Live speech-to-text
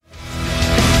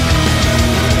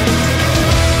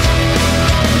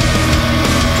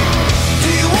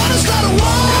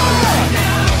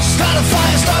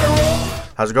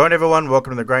How's it going, everyone?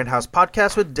 Welcome to the Grindhouse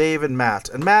Podcast with Dave and Matt.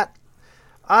 And Matt,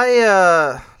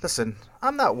 listen,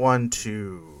 I'm not one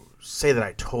to say that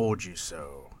I told you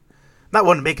so. I'm not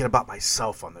one to make it about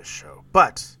myself on this show,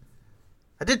 but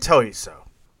I did tell you so.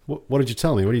 What did you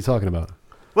tell me? What are you talking about?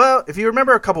 Well, if you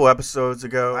remember a couple episodes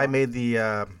ago, I made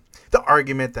the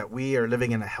argument that we are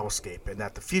living in a hellscape and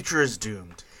that the future is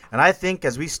doomed. And I think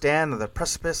as we stand on the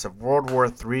precipice of World War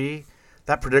III,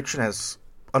 that prediction has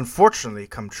unfortunately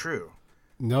come true.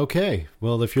 Okay.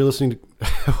 Well, if you're listening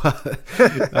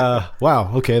to...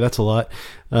 wow. Okay, that's a lot.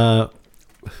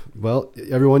 Well,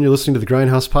 everyone, you're listening to the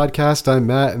Grindhouse Podcast. I'm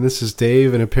Matt, and this is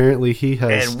Dave, and apparently he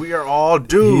has... And we are all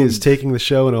doomed. He is taking the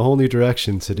show in a whole new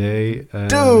direction today.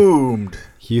 Doomed!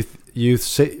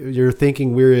 You're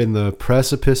thinking we're in the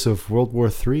precipice of World War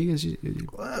III?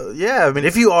 Well, yeah. I mean,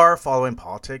 if you are following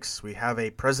politics, we have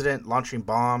a president launching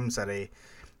bombs at a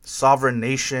sovereign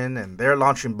nation, and they're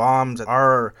launching bombs at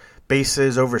our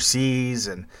bases overseas,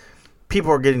 and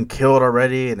people are getting killed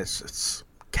already, and it's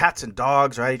cats and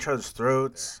dogs are at each other's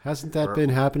throats. Hasn't that been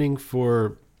happening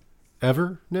for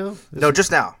ever now? No,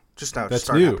 just now. That's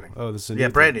new. Happening. Oh, this is a new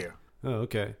thing. Brand new. Oh,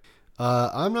 okay.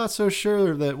 I'm not so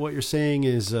sure that what you're saying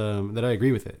is that I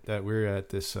agree with it, that we're at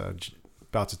this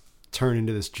about to turn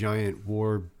into this giant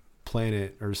war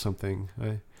planet or something.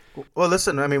 Well,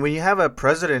 listen, I mean, when you have a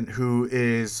president who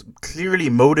is clearly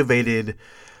motivated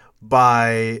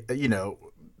by,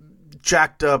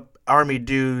 jacked up army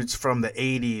dudes from the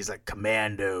 80s like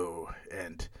Commando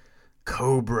and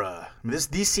Cobra. I mean,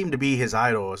 these seem to be his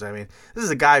idols. I mean, this is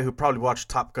a guy who probably watched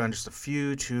Top Gun just a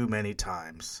few too many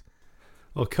times.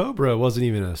 Well, Cobra wasn't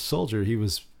even a soldier.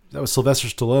 That was Sylvester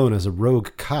Stallone as a rogue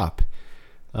cop.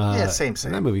 Same.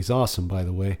 And that movie's awesome, by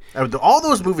the way. All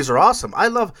those movies are awesome. I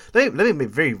love. Let me be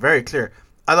very, very clear.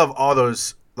 I love all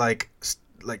those like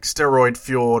steroid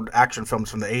fueled action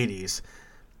films from the 80s.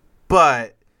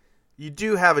 But you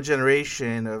do have a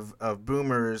generation of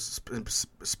boomers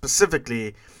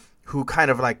specifically who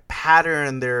kind of like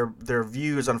pattern their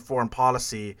views on foreign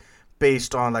policy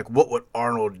based on like what would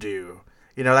Arnold do.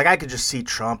 Like I could just see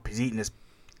Trump. He's eating his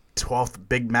 12th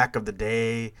Big Mac of the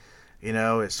day. His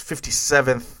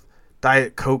 57th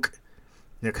Diet Coke.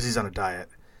 Because he's on a diet.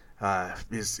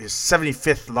 His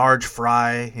 75th large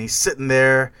fry. And he's sitting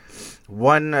there,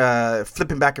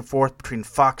 flipping back and forth between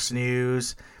Fox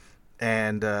News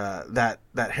and that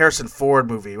Harrison Ford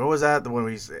movie. What was that? The one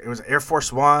it was Air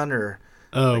Force One or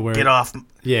get off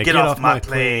my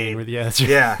plane. Yeah.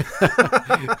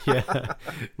 Yeah.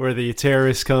 Where the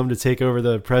terrorists come to take over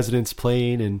the president's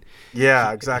plane, and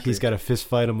exactly. He's got to fist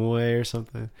fight them away or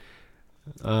something.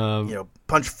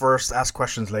 Punch first, ask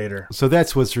questions later. So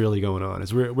that's what's really going on.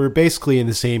 Is we're basically in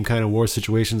the same kind of war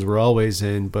situations we're always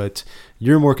in, but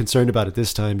you're more concerned about it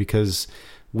this time because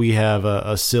we have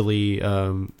a silly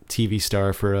TV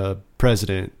star for a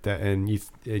president and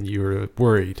you're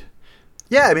worried.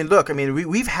 Yeah, I mean, look,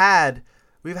 we've had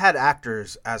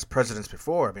actors as presidents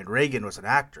before. I mean, Reagan was an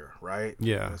actor, right?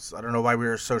 Yeah. I don't know why we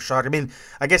were so shocked. I mean,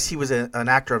 I guess he was an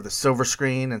actor of the silver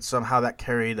screen, and somehow that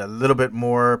carried a little bit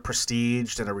more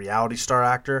prestige than a reality star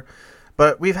actor.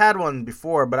 But we've had one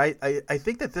before. But I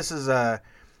think that this is a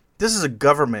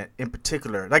government in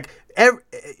particular. Like,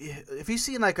 if you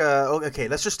see like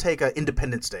let's just take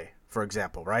Independence Day for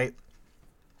example, right?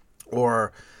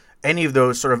 Or any of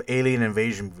those sort of alien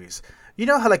invasion movies. You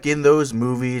know how like in those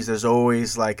movies there's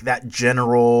always like that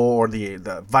general or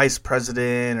the vice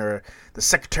president or the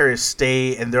secretary of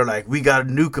state, and they're like, we gotta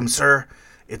nuke him, sir.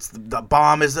 It's the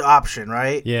bomb is the option,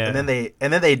 right? Yeah. And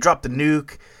then they drop the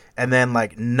nuke, and then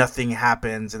like nothing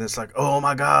happens, and it's like, oh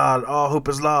my god, all hope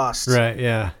is lost. Right.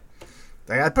 Yeah.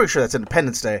 Like, I'm pretty sure that's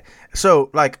Independence Day.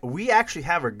 So like we actually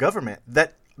have a government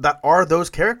that are those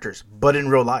characters, but in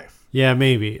real life. Yeah,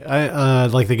 maybe. I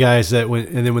like the guys that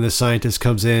when the scientist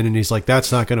comes in and he's like,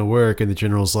 that's not going to work. And the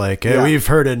general's like, hey, we've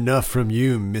heard enough from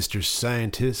you, Mr.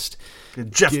 Scientist.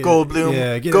 Jeff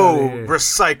Goldblum, go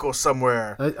recycle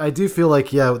somewhere. I do feel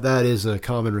like, that is a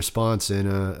common response in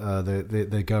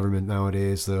the government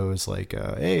nowadays, though. It's like,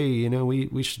 hey,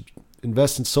 we should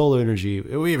invest in solar energy.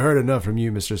 We've heard enough from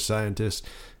you, Mr. Scientist.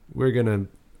 We're going to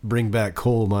bring back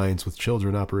coal mines with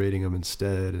children operating them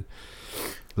instead.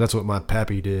 That's what my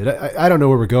pappy did. I don't know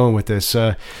where we're going with this.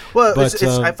 I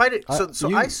find it.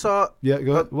 I saw. Yeah,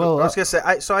 go ahead. Well, I was gonna say.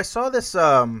 I saw this.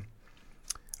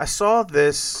 I saw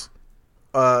this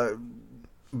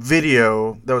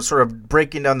video that was sort of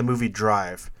breaking down the movie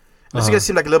Drive. This is gonna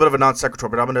seem like a little bit of a non sequitur,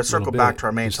 but I'm gonna circle back to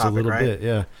our main topic, a little right? Bit,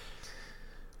 yeah.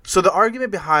 So the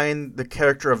argument behind the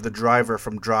character of the driver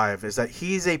from Drive is that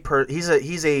he's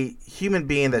a human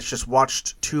being that's just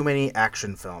watched too many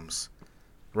action films,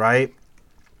 right?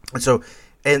 And so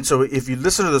And so if you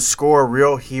listen to the score,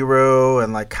 Real Hero,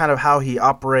 and like kind of how he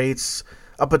operates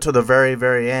up until the very,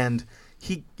 very end,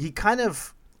 he kind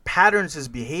of patterns his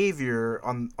behavior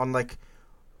on like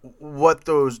what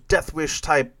those Death Wish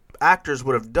type actors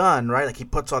would have done, right? Like he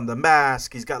puts on the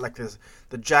mask, he's got like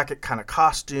the jacket kind of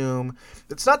costume.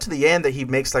 It's not to the end that he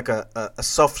makes like a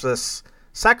selfless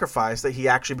sacrifice, that he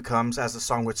actually becomes, as the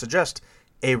song would suggest,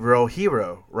 a real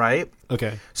hero, right?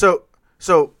 Okay. So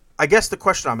I guess the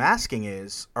question I'm asking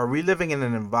is, are we living in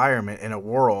an environment, in a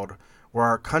world, where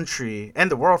our country,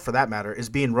 and the world for that matter, is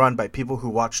being run by people who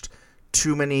watched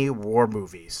too many war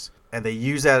movies, and they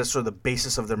use that as sort of the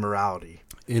basis of their morality?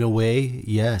 In a way,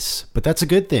 yes. But that's a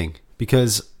good thing,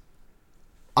 because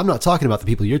I'm not talking about the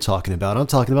people you're talking about. I'm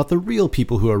talking about the real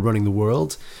people who are running the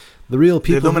world. The real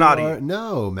people. The Illuminati.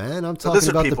 No, man. I'm talking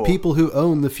about people. the people who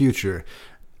own the future.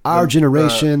 Our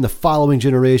generation, the following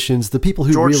generations, the people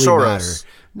who George really Soros.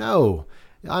 matter. No.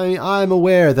 I'm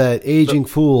aware that aging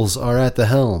fools are at the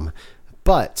helm.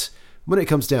 But when it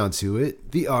comes down to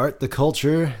it, the art, the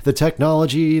culture, the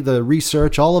technology, the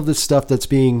research, all of this stuff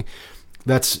that's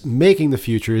making the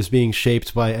future is being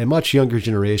shaped by a much younger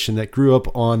generation that grew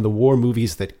up on the war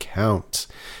movies that count.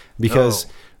 Because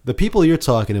the people you're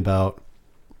talking about,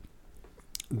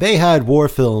 they had war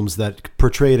films that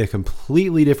portrayed a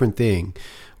completely different thing.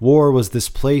 War was this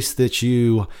place that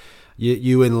you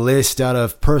enlist out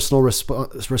of personal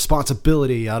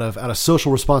responsibility, out of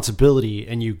social responsibility,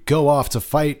 and you go off to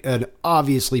fight an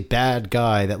obviously bad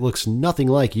guy that looks nothing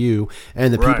like you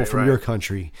and the people from your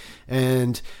country.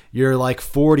 And you're like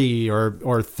 40 or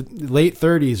late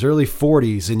 30s, early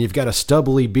 40s, and you've got a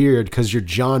stubbly beard because you're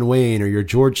John Wayne or you're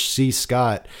George C.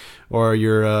 Scott, or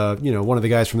you're one of the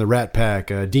guys from the Rat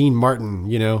Pack, Dean Martin,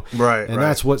 and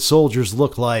that's what soldiers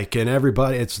look like. And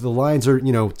everybody, the lines are,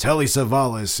 Telly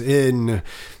Savalas in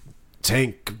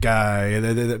Tank Guy.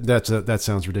 That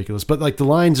sounds ridiculous, but like the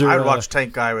lines are. I'd watch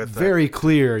Tank Guy with very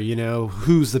clear.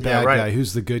 Who's the bad guy,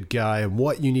 who's the good guy, and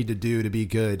what you need to do to be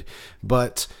good.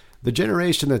 But the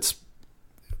generation that's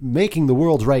making the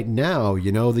world right now,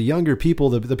 the younger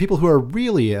people, the people who are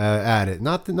really at it,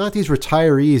 not these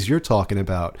retirees you're talking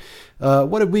about.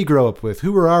 What did we grow up with?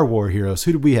 Who were our war heroes?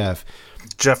 Who did we have?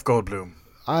 Jeff Goldblum.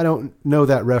 I don't know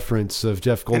that reference of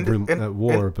Jeff Goldblum at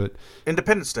war, but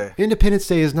Independence Day. Independence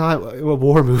Day is not a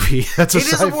war movie. It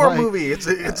is a war movie.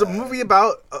 It's a movie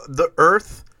about the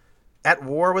Earth at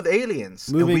war with aliens.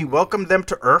 And we welcomed them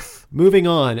to Earth. Moving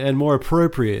on, and more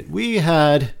appropriate, we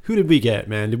had... Who did we get,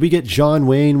 man? Did we get John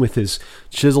Wayne with his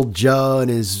chiseled jaw and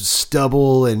his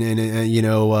stubble and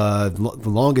The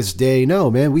Longest Day? No,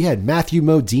 man, we had Matthew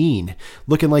Modine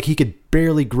looking like he could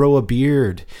barely grow a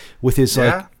beard with his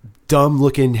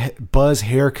dumb-looking buzz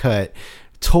haircut,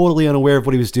 totally unaware of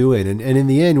what he was doing. And in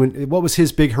the end, what was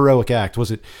his big heroic act? Was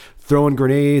it throwing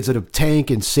grenades at a tank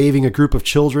and saving a group of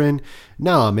children?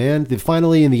 Nah, man.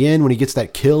 Finally, in the end, when he gets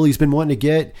that kill he's been wanting to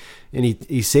get, and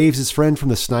he saves his friend from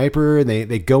the sniper, and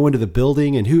they go into the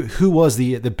building, and who was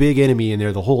the big enemy in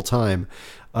there the whole time?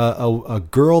 A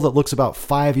girl that looks about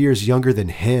 5 years younger than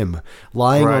him,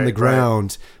 lying on the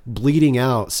ground, bleeding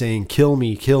out, saying "Kill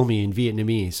me, kill me" in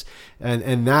Vietnamese,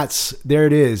 and there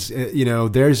it is.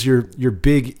 There's your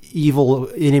big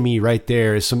evil enemy right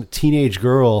there. Is some teenage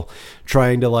girl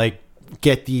trying to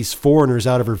get these foreigners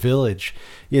out of her village.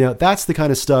 That's the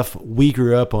kind of stuff we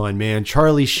grew up on, man.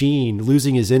 Charlie Sheen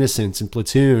losing his innocence in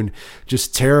Platoon,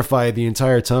 just terrified the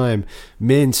entire time.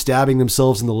 Men stabbing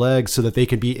themselves in the legs so that they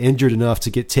can be injured enough to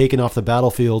get taken off the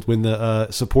battlefield when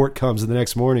the support comes the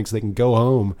next morning so they can go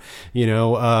home.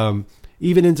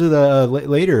 Even into the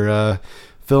later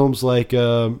films like...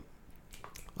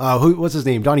 what's his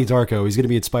name? Donnie Darko. He's going to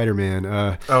be in Spider-Man.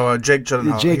 Jake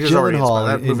Gyllenhaal. Jake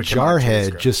Gyllenhaal and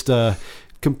Jarhead, just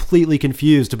completely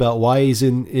confused about why he's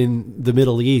in the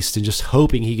Middle East and just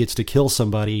hoping he gets to kill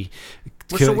somebody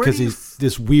because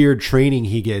this weird training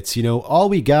he gets. All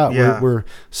we got were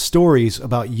stories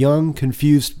about young,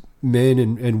 confused men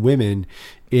and women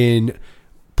in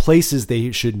places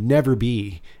they should never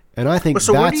be. And I think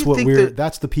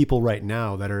that's the people right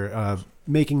now that are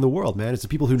making the world, man. It's the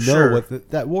people who know what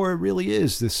that war really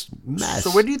is, this mess. So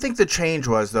where do you think the change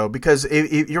was, though? Because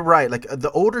you're right. Like,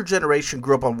 the older generation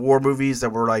grew up on war movies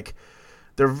that were like,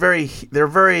 they're very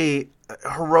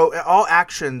heroic. All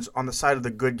actions on the side of the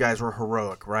good guys were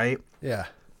heroic, right? Yeah.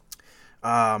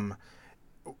 And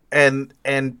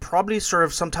probably sort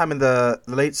of sometime in the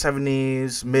late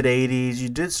 70s, mid 80s, you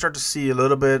did start to see a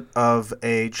little bit of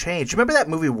a change. You remember that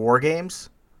movie War Games?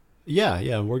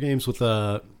 Yeah, War Games with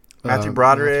Matthew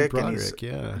Broderick, and he's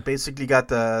basically got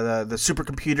the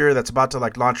supercomputer that's about to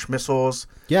launch missiles.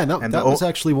 Yeah, no, that was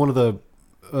actually one of the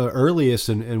earliest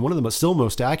and one of the still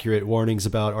most accurate warnings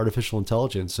about artificial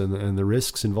intelligence and the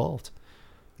risks involved.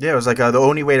 Yeah, it was like the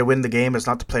only way to win the game is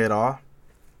not to play at all.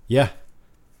 Yeah.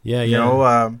 You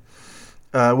know,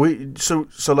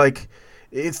 so like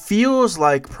it feels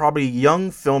like probably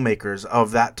young filmmakers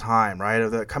of that time,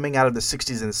 right? Coming out of the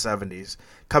 60s and 70s,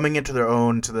 coming into their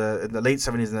own in the late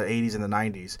 70s and the 80s and the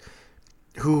 90s,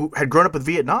 who had grown up with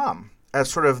Vietnam as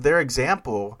sort of their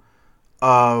example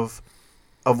of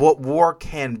what war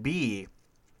can be,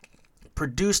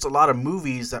 produced a lot of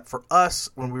movies that for us,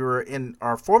 when we were in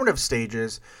our formative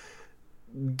stages,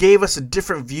 gave us a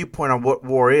different viewpoint on what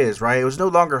war is, right? It was no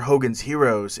longer Hogan's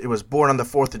Heroes. It was Born on the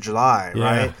 4th of July,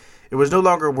 right? It was no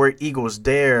longer Where Eagles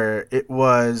Dare. It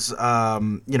was,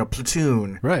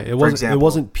 Platoon. Right. It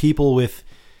wasn't people with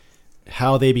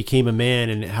how they became a man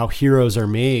and how heroes are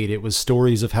made. It was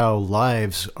stories of how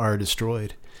lives are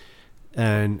destroyed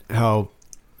and how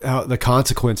the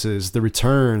consequences, the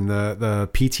return, the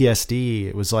PTSD.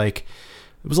 It was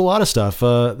a lot of stuff.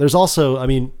 There's also, I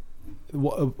mean,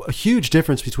 a huge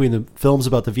difference between the films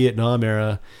about the Vietnam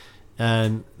era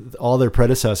and all their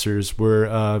predecessors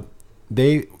were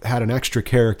they had an extra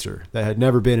character that had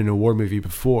never been in a war movie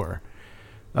before.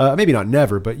 Maybe not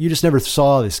never, but you just never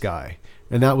saw this guy,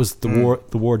 and that was the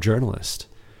war journalist.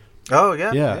 Oh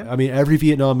yeah, yeah. I mean, every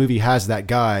Vietnam movie has that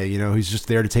guy, who's just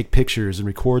there to take pictures and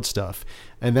record stuff,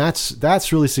 and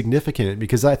that's really significant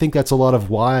because I think that's a lot of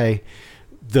why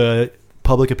the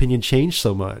public opinion changed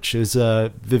so much. Is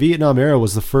the Vietnam era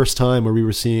was the first time where we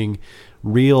were seeing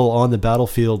real on the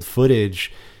battlefield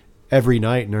footage every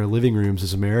night in our living rooms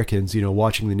as Americans.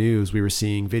 Watching the news, we were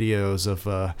seeing videos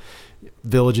of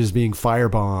villages being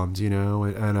firebombed,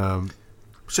 and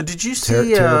so did you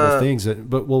see terrible things?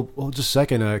 But well, just a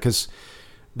second, because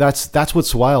that's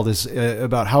what's wild is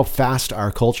about how fast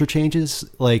our culture changes.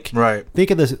 Like, right.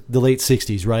 Think of the late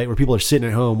 60s, right, where people are sitting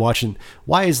at home watching.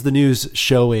 Why is the news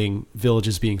showing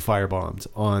villages being firebombed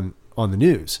on the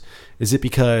news? Is it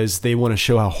because they want to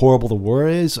show how horrible the war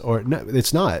is, or no?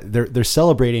 It's not. They're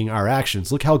celebrating our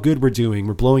actions. Look how good we're doing.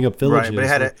 We're blowing up villages. Right,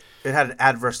 but it had an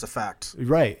adverse effect.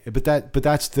 Right, but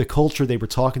that's the culture they were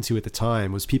talking to at the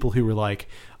time, was people who were like,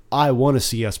 I want to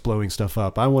see us blowing stuff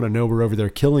up. I want to know we're over there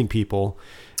killing people.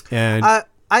 And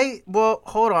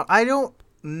hold on. I don't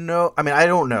know. I mean, I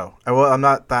don't know. I'm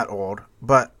not that old,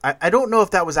 but I don't know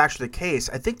if that was actually the case.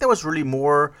 I think that was really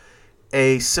more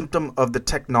a symptom of the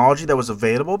technology that was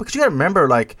available, because you got to remember,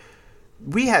 like,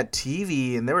 we had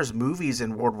TV and there was movies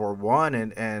in World War I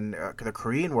and the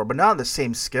Korean War, but not on the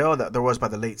same scale that there was by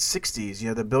the late 60s.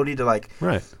 The ability to, like,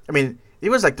 right. I mean, it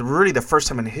was like really the first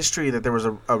time in history that there was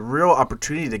a real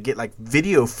opportunity to get like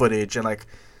video footage and like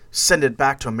send it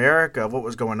back to America of what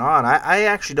was going on. I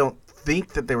actually don't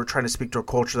think that they were trying to speak to a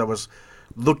culture that was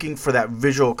looking for that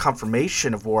visual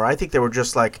confirmation of war. I think they were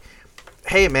just like,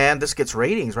 hey man, this gets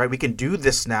ratings, right? We can do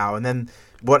this now. And then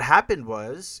what happened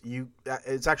was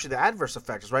it's actually the adverse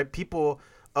effects, right? People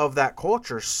of that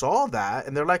culture saw that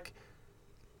and they're like,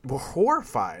 were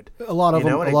horrified. A lot of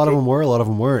them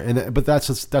weren't. But that's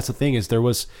the thing, is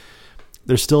there's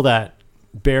still that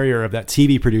barrier of that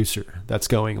TV producer that's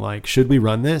going like, should we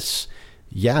run this?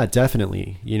 Yeah,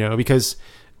 definitely. Because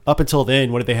up until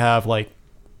then, what did they have? Like,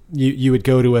 you would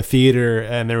go to a theater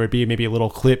and there would be maybe a little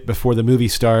clip before the movie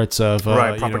starts of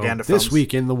propaganda films. This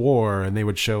week in the war, and they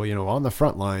would show on the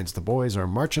front lines the boys are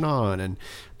marching on, and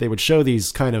they would show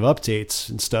these kind of updates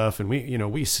and stuff, and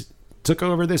we took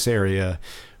over this area.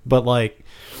 But like,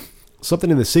 something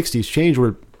in the 60s changed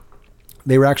where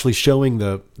they were actually showing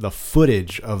the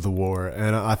footage of the war,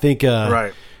 and I think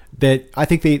right. that I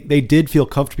think they did feel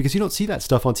comfortable, because you don't see that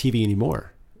stuff on TV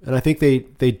anymore. And I think they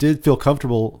did feel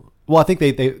comfortable. Well, I think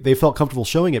they felt comfortable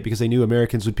showing it because they knew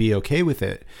Americans would be okay with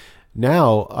it.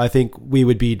 Now, I think we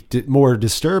would be more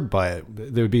disturbed by it.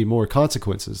 There would be more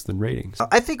consequences than ratings.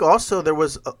 I think also there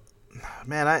was,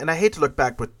 I hate to look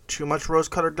back with too much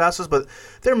rose-colored glasses, but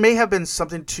there may have been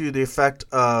something to the effect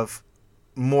of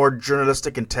more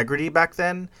journalistic integrity back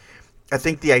then. I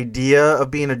think the idea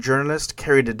of being a journalist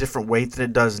carried a different weight than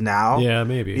it does now. Yeah,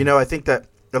 maybe. I think that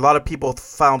a lot of people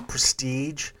found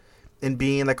prestige in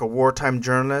being like a wartime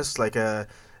journalist, like they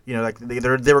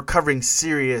were covering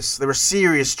serious. They were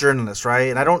serious journalists, right?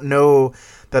 And I don't know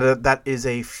that that is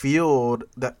a field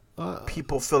that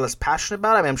people feel as passionate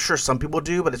about. I mean, I'm sure some people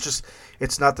do, but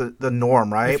it's not the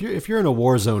norm, right? If you're in a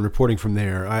war zone reporting from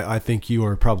there, I think you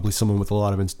are probably someone with a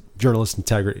lot of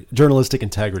journalistic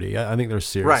integrity. I think they're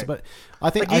serious, right? But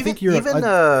Dave, I think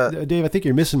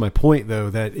you're missing my point, though.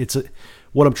 That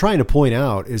what I'm trying to point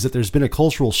out is that there's been a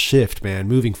cultural shift, man,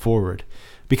 moving forward.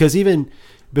 Because even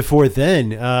before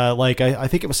then, I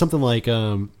think it was something like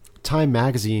Time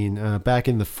magazine back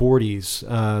in the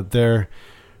 40s.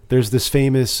 There's this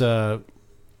famous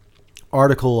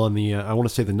article on the I want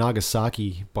to say the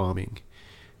Nagasaki bombing,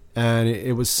 and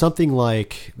it was something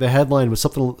like, the headline was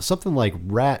something like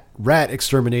rat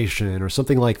extermination or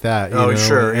something like that.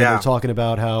 Sure, and they're talking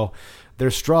about how their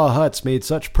straw huts made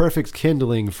such perfect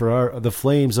kindling for the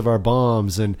flames of our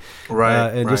bombs, and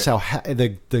just how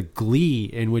the glee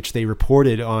in which they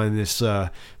reported on this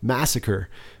massacre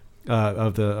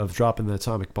of dropping the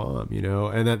atomic bomb,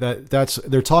 and that's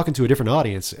they're talking to a different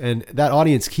audience, and that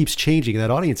audience keeps changing.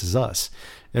 That audience is us,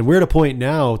 and we're at a point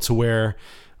now to where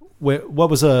what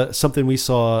was something we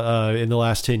saw in the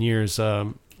last 10 years.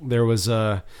 There was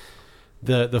the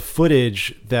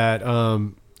footage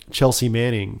that Chelsea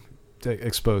Manning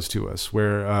exposed to us,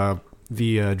 where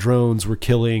the drones were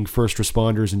killing first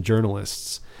responders and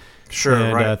journalists. Sure,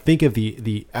 and right. Think of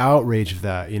the outrage of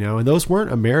that, and those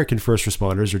weren't American first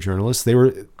responders or journalists. They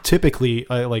were typically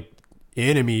like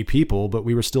enemy people, but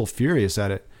we were still furious at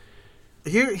it.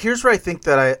 Here's where I think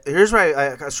that I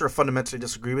sort of fundamentally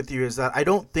disagree with you, is that I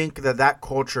don't think that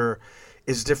culture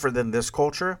is different than this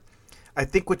culture. I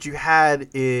think what you had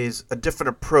is a different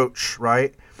approach,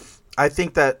 right? I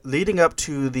think that leading up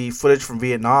to the footage from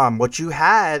Vietnam, what you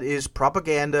had is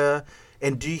propaganda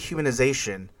and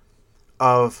dehumanization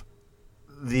of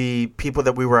the people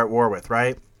that we were at war with,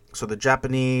 right? So the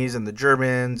Japanese and the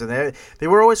Germans, and they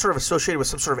were always sort of associated with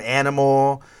some sort of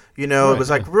animal, Right, it was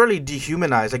like really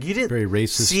dehumanized. Like you didn't very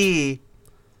racist. See,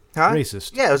 huh?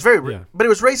 Racist. Yeah, it was but it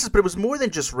was racist. But it was more than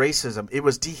just racism. It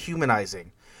was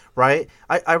dehumanizing, right?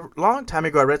 I long time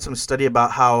ago I read some study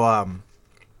about how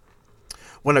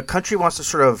when a country wants to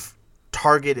sort of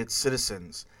target its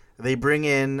citizens, they bring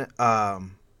in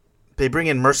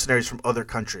mercenaries from other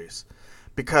countries,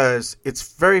 because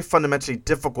it's very fundamentally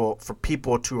difficult for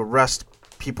people to arrest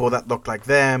people that look like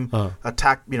them,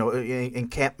 attack,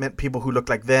 encampment people who look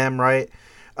like them, right?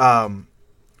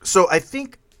 So I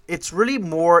think it's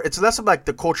less of like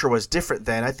the culture was different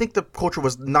then. I think the culture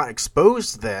was not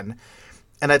exposed then,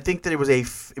 and I think that it was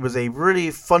a really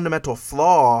fundamental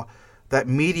flaw that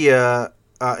media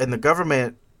and the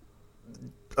government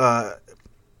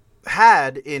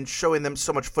had in showing them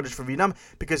so much footage from Vietnam,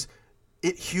 because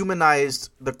it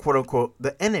humanized the quote-unquote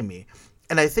the enemy.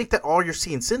 And I think that all you're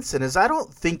seeing since then is, I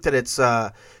don't think that it's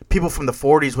people from the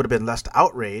 40s would have been less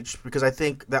outraged, because I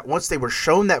think that once they were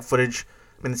shown that footage,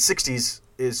 I mean, the 60s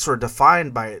is sort of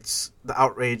defined by the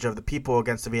outrage of the people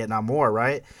against the Vietnam War,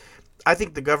 right? I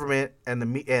think the government and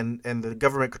the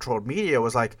government-controlled media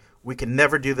was like, we can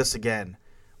never do this again.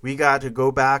 We got to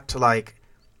go back to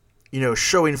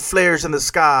showing flares in the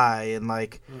sky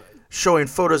and showing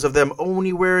photos of them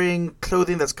only wearing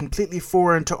clothing that's completely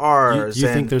foreign to ours. You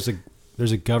think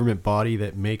there's a government body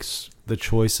that makes the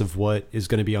choice of what is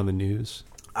going to be on the news?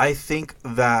 I think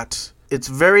that it's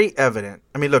very evident.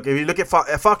 I mean, look, if you look at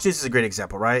Fox News is a great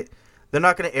example, right? They're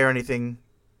not going to air anything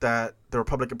that the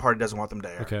Republican Party doesn't want them to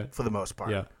air, for the most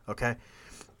part. Yeah. Okay.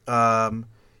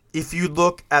 If you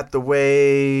look at the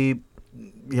way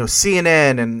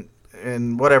CNN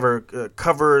and whatever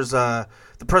covers the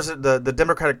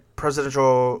Democratic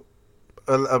presidential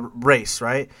race,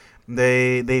 right?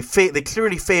 They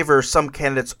clearly favor some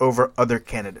candidates over other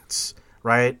candidates,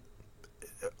 right?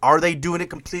 Are they doing it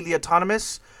completely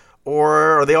autonomous,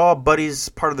 or are they all buddies,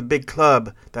 part of the big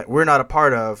club that we're not a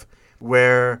part of,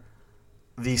 where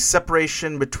the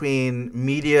separation between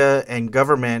media and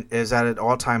government is at an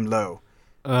all-time low?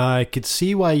 I could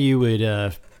see why you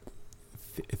would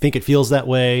think it feels that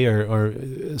way, or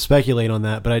speculate on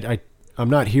that, but I'm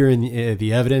not hearing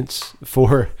the evidence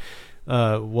for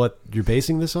what you're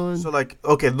basing this on. So,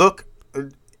 look,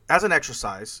 as an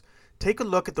exercise, take a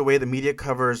look at the way the media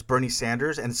covers Bernie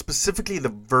Sanders, and specifically the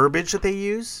verbiage that they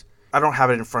use. I don't have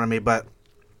it in front of me, but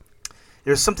it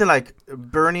was something like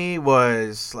Bernie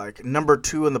was like number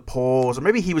 2 in the polls, or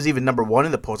maybe he was even number 1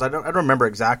 in the polls. I don't remember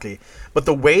exactly. But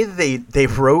the way they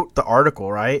wrote the article,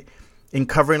 right, in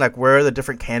covering where the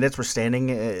different candidates were standing,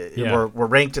 were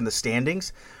ranked in the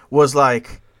standings, was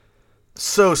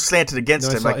so slanted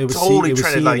against him. It was totally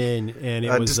CNN, trying to and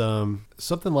it was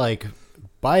something like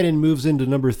Biden moves into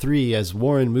number 3 as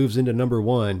Warren moves into number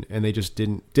 1, and they just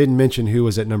didn't mention who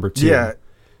was at number 2. Yeah.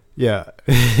 Yeah.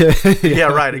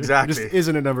 Yeah, right, exactly. Just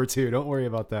isn't a number 2. Don't worry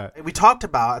about that. We talked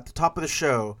about at the top of the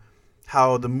show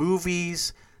how the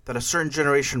movies that a certain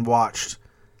generation watched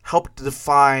helped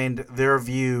define their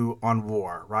view on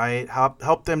war, right?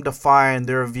 Helped them define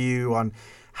their view on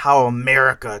how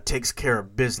America takes care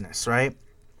of business, right?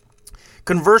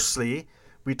 Conversely,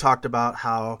 we talked about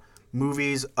how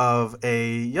movies of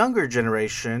a younger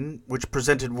generation, which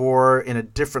presented war in a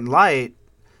different light,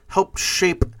 helped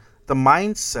shape the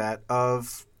mindset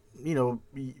of,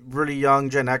 really young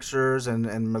Gen Xers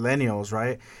and millennials,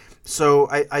 right? So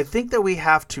I think that we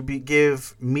have to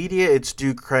give media its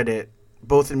due credit,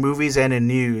 both in movies and in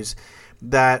news,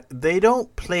 that they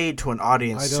don't play to an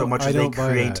audience so much as they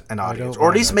create an audience, or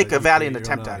at least make a valiant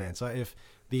attempt at it. If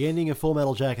the ending of Full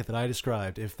Metal Jacket that I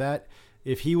described,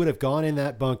 if he would have gone in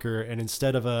that bunker and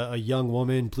instead of a young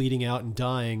woman bleeding out and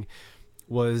dying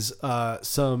was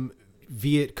some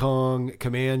Viet Cong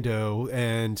commando,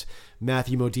 and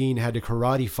Matthew Modine had to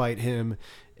karate fight him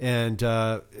and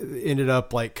ended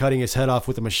up like cutting his head off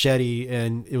with a machete,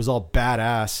 and it was all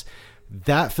badass,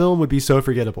 that film would be so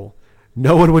forgettable.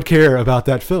 No one would care about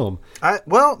that film.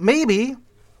 Well, maybe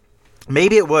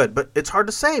it would, but it's hard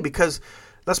to say because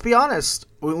let's be honest.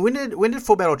 When did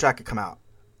Full Metal Jacket come out?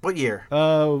 What year?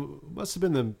 Must have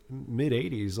been the mid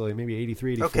 '80s, like maybe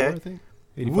 83, 84, okay. I think.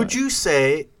 85.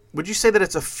 Would you say that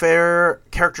it's a fair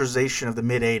characterization of the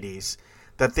mid '80s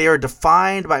that they are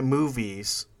defined by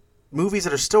movies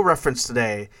that are still referenced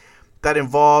today that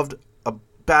involved a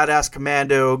badass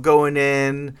commando going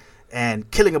in and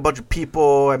killing a bunch of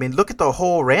people? I mean, look at the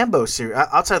whole Rambo series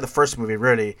outside of the first movie,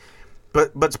 really,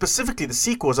 but specifically the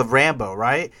sequels of Rambo,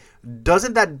 right?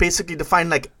 Doesn't that basically define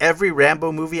like every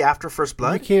Rambo movie after First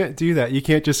Blood? You can't do that. You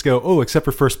can't just go, except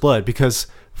for First Blood, because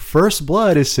First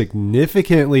Blood is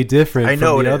significantly different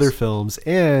from the other films,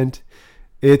 and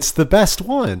it's the best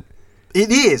one.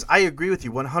 It is. I agree with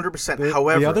you 100%.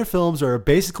 However, the other films are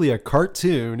basically a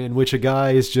cartoon in which a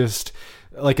guy is just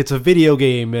like, it's a video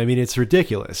game. I mean, it's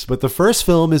ridiculous. But the first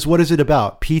film is, what is it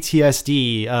about?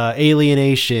 PTSD,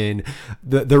 alienation,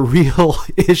 the real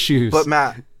issues. But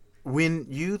Matt, when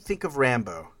you think of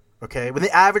Rambo, okay, when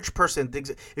the average person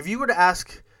thinks, if you were to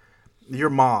ask your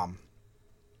mom,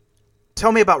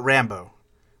 tell me about Rambo,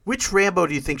 which Rambo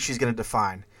do you think she's going to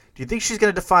define? Do you think she's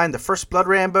going to define the First Blood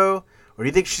Rambo? Or do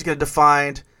you think she's going to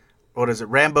define,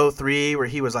 Rambo 3, where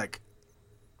he was like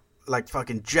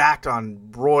fucking jacked on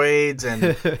roids and,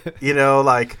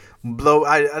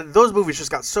 those movies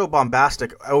just got so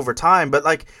bombastic over time. But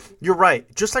like, you're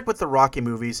right. Just like with the Rocky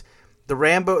movies,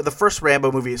 the first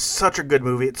Rambo movie is such a good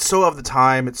movie. It's so of the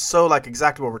time. It's so like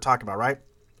exactly what we're talking about, right?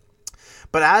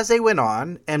 But as they went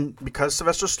on, and because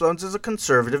Sylvester Stallone is a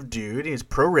conservative dude, he's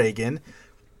pro-Reagan,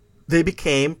 they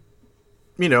became,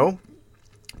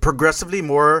 progressively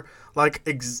more like,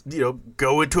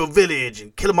 go into a village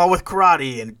and kill them all with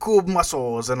karate and cool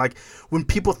muscles. And like, when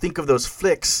people think of those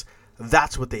flicks,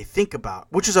 that's what they think about,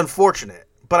 which is unfortunate.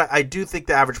 But I do think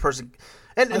the average person,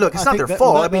 and look, it's not their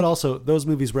fault. But also, those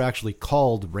movies were actually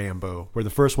called Rambo, where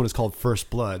the first one is called First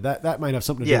Blood. That might have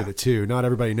something to do with it too. Not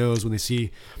everybody knows when they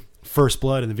see First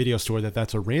Blood in the video store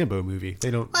that's a Rambo movie. They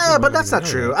don't. But that's not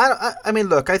true. I mean,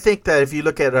 look, I think that if you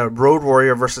look at Road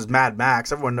Warrior versus Mad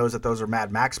Max, everyone knows that those are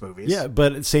Mad Max movies. Yeah,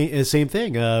 but same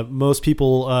thing. Most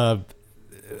people,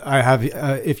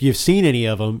 if you've seen any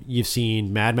of them, you've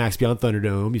seen Mad Max Beyond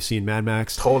Thunderdome. You've seen Mad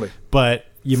Max. Totally. But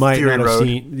you might Fury not have Road.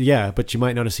 seen. Yeah, but you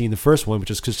might not have seen the first one,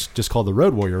 which is just called the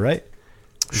Road Warrior, right?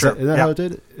 Sure. Is that how it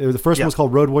did? The first one was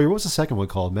called Road Warrior. What was the second one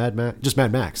called? Mad Max. Just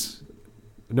Mad Max.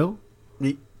 No.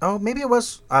 Oh, maybe it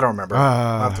was. I don't remember.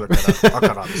 I'll have to look that up. I'll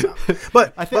cut all this out.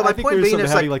 But I think there's something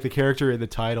having like the character in the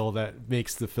title that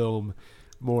makes the film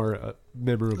more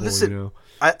memorable. Listen,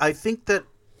 I think that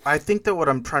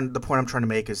the point I'm trying to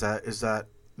make is that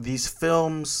these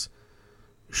films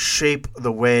shape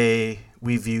the way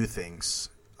we view things.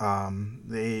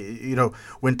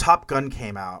 When Top Gun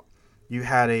came out, you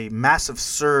had a massive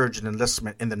surge in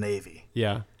enlistment in the Navy.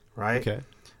 Yeah. Right. Okay.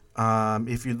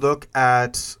 If you look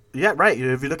at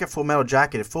if you look at Full Metal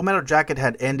Jacket, if Full Metal Jacket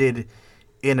had ended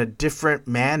in a different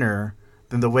manner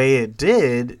than the way it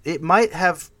did, it might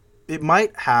have,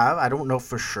 I don't know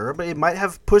for sure, but it might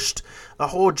have pushed a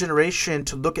whole generation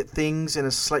to look at things in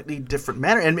a slightly different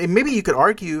manner. And maybe you could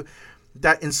argue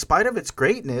that in spite of its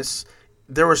greatness,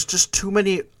 there was just too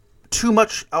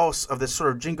much else of this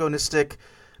sort of jingoistic,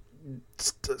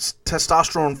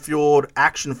 testosterone-fueled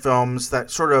action films that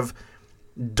sort of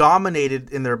dominated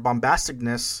in their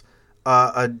bombasticness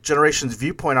a generation's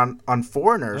viewpoint on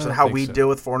foreigners and how we deal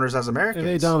with foreigners as Americans.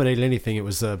 If they dominated anything, it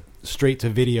was a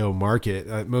straight-to-video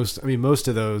market. Most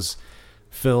of those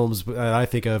films I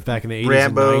think of back in the 80s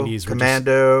Rambo, and 90s.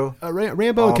 Commando.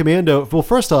 Rambo and Commando. Well,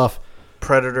 first off,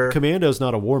 Predator. Commando's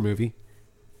not a war movie.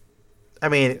 I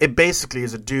mean, it basically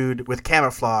is a dude with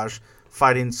camouflage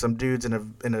fighting some dudes in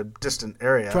a distant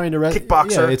area. Trying to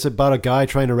kickboxer. Yeah, it's about a guy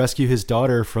trying to rescue his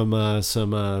daughter from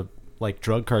some like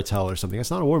drug cartel or something. It's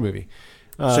not a war movie.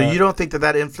 So you don't think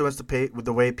that influenced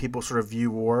the way people sort of view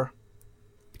war?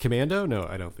 Commando? No,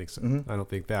 I don't think so. Mm-hmm. I don't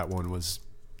think that one was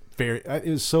it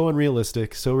was so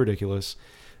unrealistic, so ridiculous.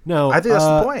 No, I think that's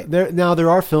the point. There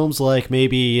are films like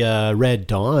maybe Red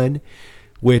Dawn,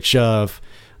 which might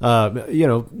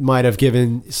have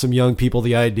given some young people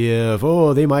the idea of,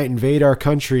 oh, they might invade our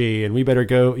country and we better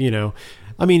go.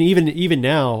 I mean, even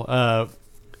now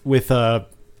with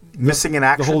missing in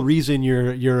action, the whole reason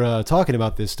you're talking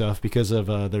about this stuff because of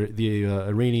the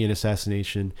Iranian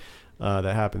assassination that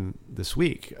happened this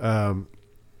week.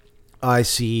 I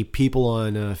see people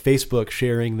on Facebook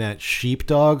sharing that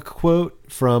sheepdog quote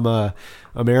from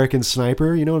American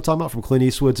Sniper. You know what I'm talking about? From Clint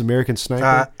Eastwood's American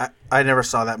Sniper? I never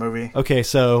saw that movie. Okay,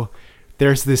 so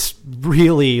there's this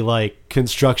really like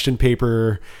construction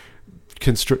paper,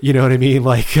 you know what I mean?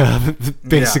 Like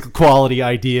basic quality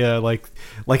idea, like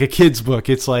a kid's book.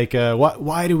 It's like,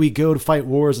 why do we go to fight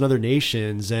wars in other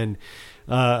nations? And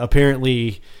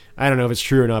apparently... I don't know if it's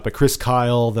true or not, but Chris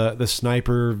Kyle, the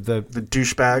sniper, the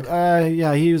douchebag.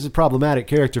 Yeah, he was a problematic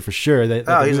character for sure.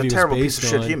 He's a terrible piece of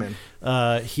shit human.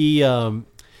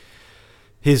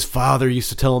 His father used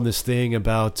to tell him this thing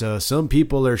about some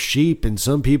people are sheep and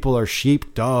some people are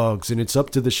sheepdogs, and it's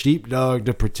up to the sheepdog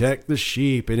to protect the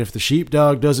sheep. And if the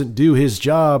sheepdog doesn't do his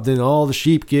job, then all the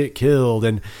sheep get killed.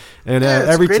 And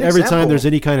every time there's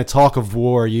any kind of talk of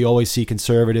war, you always see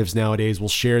conservatives nowadays will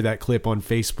share that clip on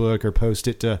Facebook or post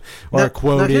it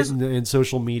quote it in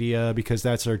social media because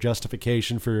that's our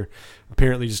justification for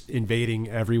apparently just invading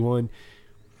everyone.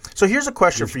 So here's a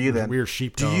question for you then. We're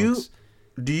sheepdogs.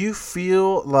 Do you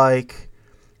feel like,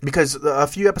 because a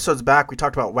few episodes back we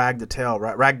talked about Wag the Tail,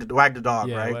 right? Wag the Dog,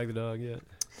 yeah, right? Yeah, Wag the Dog, yeah.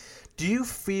 Do you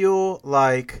feel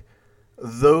like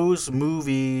those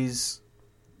movies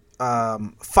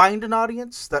find an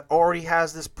audience that already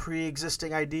has this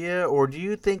pre-existing idea, or do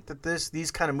you think that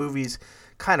these kind of movies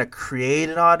kind of create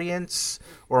an audience,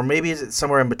 or maybe is it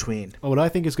somewhere in between? What I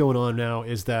think is going on now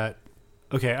is that,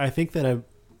 I think that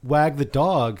Wag the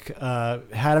Dog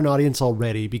had an audience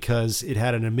already because it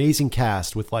had an amazing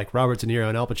cast with like Robert De Niro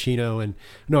and Al Pacino and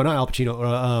not Al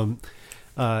Pacino,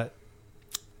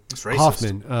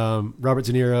 Hoffman, Robert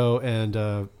De Niro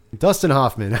and Dustin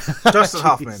Hoffman. Dustin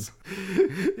Hoffman.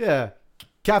 Yeah.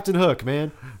 Captain Hook,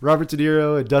 man. Robert De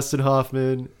Niro and Dustin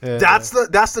Hoffman. And, that's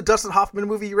the Dustin Hoffman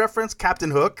movie you referenced,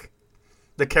 Captain Hook.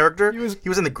 The character, he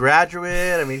was in The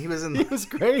Graduate. I mean, he was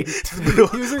great.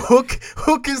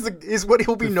 Hook is what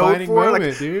he'll be known for. Moment,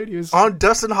 like, dude. He was, on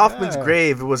Dustin Hoffman's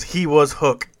grave, he was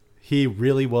Hook. He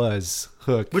really was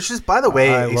Hook, which is, by the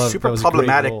way, a super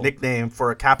problematic nickname for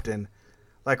a captain.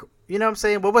 Like, you know what I'm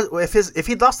saying? What was if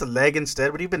he'd lost a leg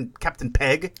instead? Would he have been Captain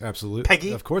Peg? Absolutely,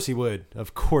 Peggy. Of course he would.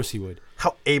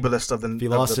 How ableist of the. If he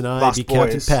lost an eye, he'd be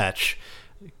Captain Patch.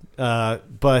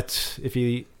 But if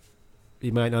he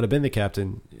might not have been the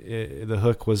captain. The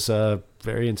Hook was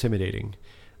very intimidating.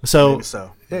 So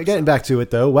getting back to it,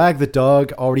 though, Wag the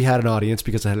Dog already had an audience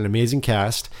because it had an amazing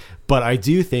cast. But I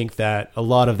do think that a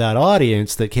lot of that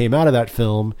audience that came out of that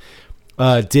film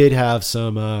did have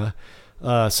some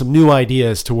new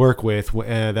ideas to work with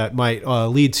that might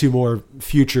lead to more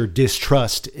future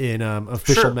distrust in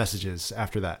official messages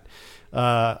after that.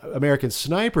 American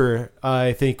Sniper,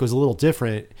 I think, was a little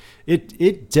different.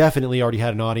 It definitely already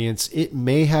had an audience. It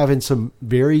may have in some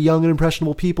very young and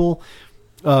impressionable people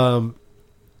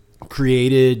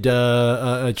created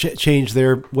changed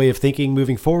their way of thinking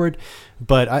moving forward.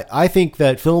 But I think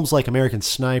that films like American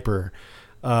Sniper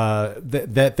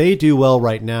that they do well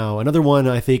right now. Another one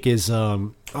I think is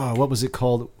what was it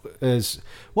called?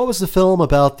 What was the film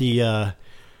about the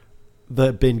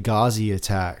Benghazi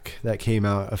attack that came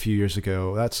out a few years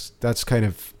ago? That's kind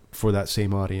of for that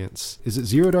same audience. Is it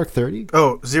Zero Dark 30?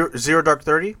 Oh, Zero Dark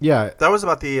 30? Yeah. That was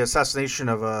about the assassination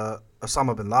of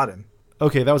Osama bin Laden.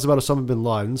 Okay, that was about Osama bin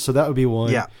Laden, so that would be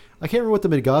one. Yeah. I can't remember what the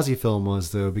Benghazi film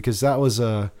was, though, because that was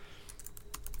let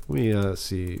me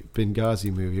see.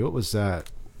 Benghazi movie. What was that?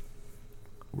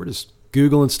 We're just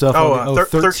Googling stuff.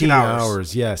 13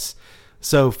 hours. Yes.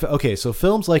 So, okay, so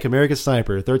films like American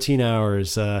Sniper, 13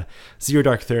 Hours, Zero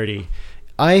Dark 30,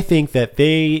 I think that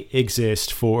they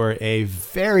exist for a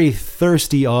very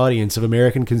thirsty audience of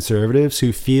American conservatives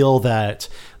who feel that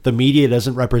the media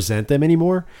doesn't represent them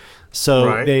anymore.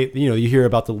 So they, you hear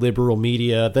about the liberal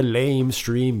media, the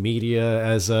lamestream media,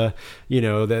 as that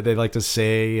they like to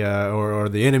say, or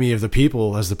the enemy of the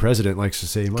people, as the president likes to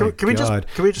say. Can we just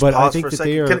pause for a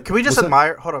second? Can we just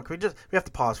admire? Hold on. We have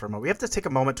to pause for a moment. We have to take a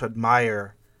moment to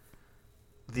admire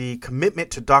the commitment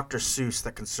to Dr. Seuss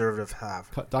that conservatives have.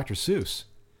 Dr. Seuss.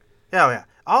 Yeah.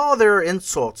 All their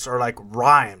insults are like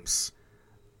rhymes.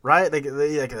 Right? Like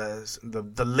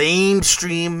the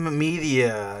lamestream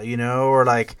media, or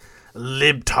like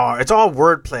libtard. It's all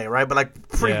wordplay, right? But like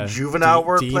pretty juvenile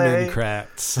wordplay.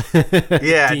 Democrats.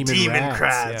 Yeah,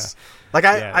 Democrats. Like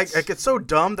I get so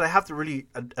dumb that I have to really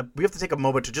we have to take a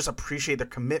moment to just appreciate their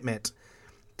commitment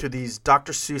to these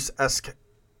Dr. Seuss-esque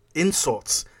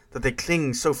insults that they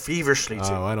cling so feverishly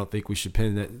to. Oh, I don't think we should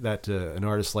pin that to an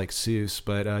artist like Seuss,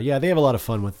 but yeah, they have a lot of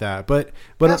fun with that. But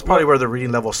that's probably where the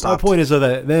reading level stopped. My point is though,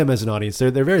 that them as an audience, they're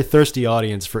a very thirsty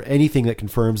audience for anything that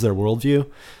confirms their worldview,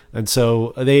 and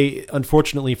so they,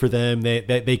 unfortunately for them,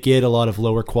 they get a lot of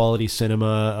lower quality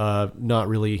cinema, not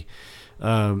really.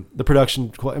 The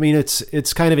production, I mean,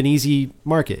 it's kind of an easy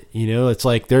market, you know. It's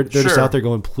like they're just out there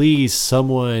going, please,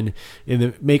 someone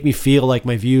make me feel like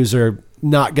my views are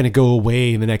not going to go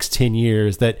away in the next 10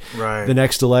 years. That the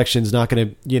next election's not going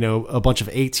to, you know, a bunch of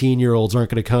 18-year-olds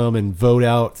aren't going to come and vote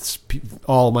out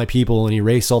all my people and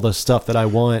erase all the stuff that I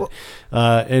want.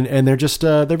 And they're just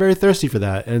they're very thirsty for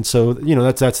that. And so, you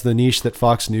know, that's the niche that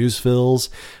Fox News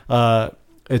fills. I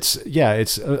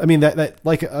mean, that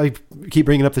like I keep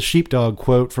bringing up the sheepdog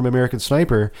quote from American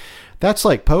Sniper. That's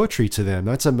like poetry to them.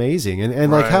 That's amazing.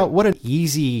 And like what an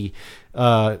easy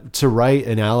to write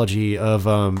analogy of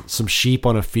some sheep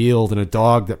on a field and a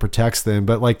dog that protects them.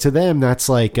 But like to them, that's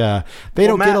like they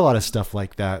don't get a lot of stuff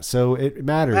like that. So it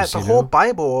matters. Matt, the whole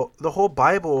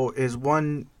Bible is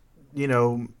one, you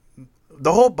know,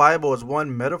 the whole Bible is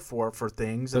one metaphor for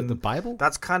things. And the Bible?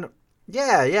 That's kind of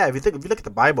Yeah. If you look at the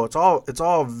Bible, it's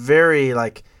all very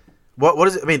like, what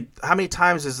is it? I mean, how many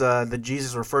times is the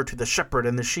Jesus referred to the shepherd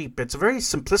and the sheep? It's a very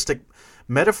simplistic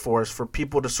metaphors for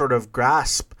people to sort of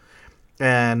grasp,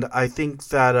 and I think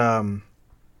that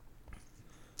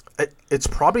it's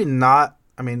probably not.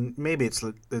 I mean, maybe it's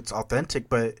authentic,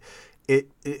 but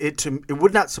it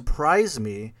would not surprise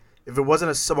me if it wasn't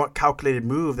a somewhat calculated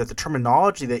move that the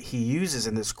terminology that he uses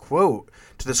in this quote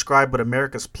to describe what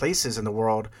America's place is in the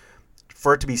world,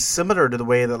 for it to be similar to the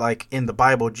way that, like, in the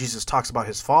Bible, Jesus talks about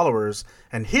his followers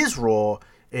and his role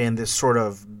in this sort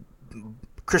of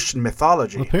Christian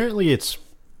mythology. Well, apparently it's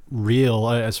real.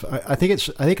 I think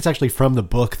it's actually from the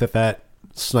book that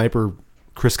sniper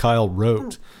Chris Kyle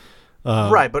wrote.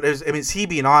 Right, but is he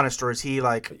being honest, or is he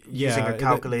like using a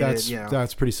calculated?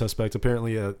 That's pretty suspect.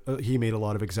 Apparently, he made a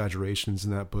lot of exaggerations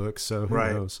in that book, so who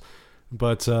knows?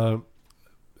 But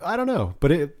I don't know.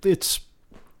 But it's.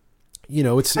 You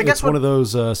know, it's one of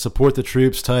those support the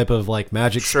troops type of like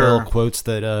magic spell quotes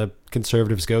that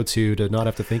conservatives go to not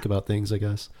have to think about things, I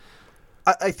guess.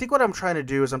 I think what I'm trying to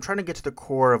do is I'm trying to get to the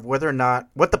core of whether or not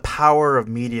what the power of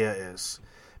media is.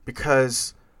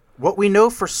 Because what we know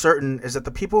for certain is that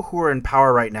the people who are in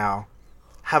power right now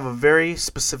have a very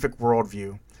specific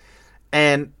worldview.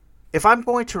 And if I'm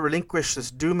going to relinquish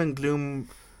this doom and gloom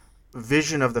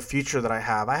vision of the future that I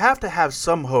have to have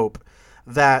some hope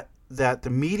that the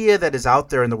media that is out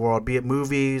there in the world, be it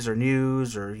movies or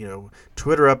news or, you know,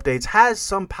 Twitter updates, has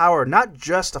some power not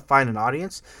just to find an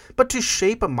audience, but to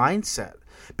shape a mindset.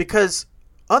 Because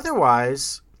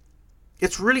otherwise,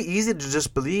 it's really easy to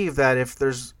just believe that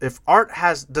if art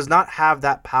does not have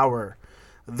that power,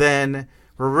 then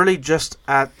we're really just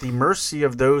at the mercy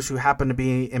of those who happen to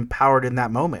be empowered in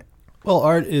that moment. Well,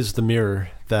 art is the mirror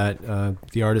that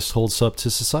the artist holds up to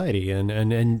society,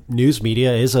 and news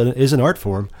media is an art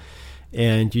form.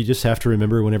 And you just have to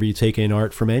remember whenever you take in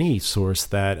art from any source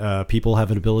that people have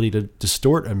an ability to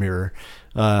distort a mirror,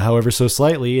 however so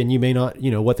slightly, and you may not, you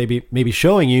know, what they may be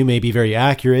showing you may be very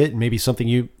accurate, and maybe something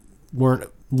you weren't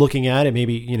looking at, it may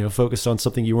be, you know, focused on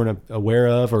something you weren't aware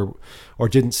of or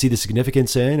didn't see the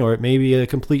significance in, or it may be a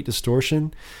complete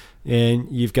distortion. And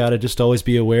you've got to just always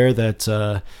be aware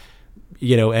that,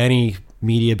 you know, any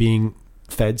media being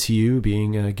fed to you,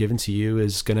 being given to you,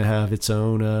 is going to have its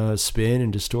own spin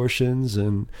and distortions.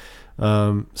 And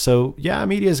so, yeah,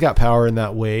 media's got power in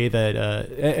that way that,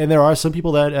 and there are some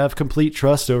people that have complete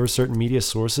trust over certain media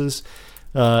sources.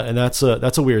 And that's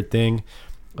a weird thing.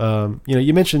 You know,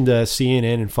 you mentioned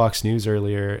CNN and Fox News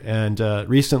earlier, and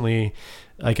recently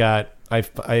I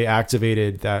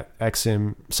activated that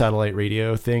XM satellite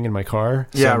radio thing in my car.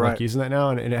 So I'm like using that now,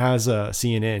 and it has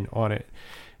CNN on it.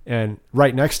 And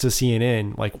right next to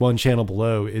CNN, like one channel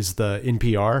below, is the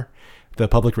NPR, the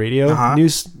public radio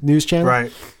news channel.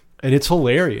 Right. And it's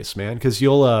hilarious, man, because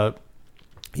you'll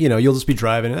just be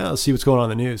driving and see what's going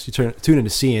on in the news. You tune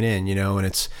into CNN, you know, and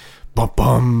it's bum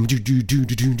bum do do do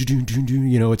do do do do do,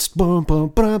 you know, it's bum bum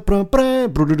bum bum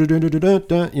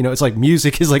bum, you know, it's like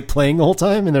music is like playing the whole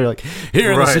time, and they're like,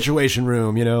 here in the Situation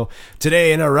Room, you know,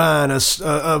 today in Iran,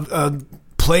 a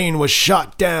plane was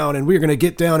shot down, and we're going to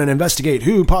get down and investigate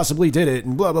who possibly did it,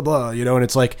 and blah blah blah, you know. And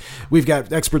it's like, we've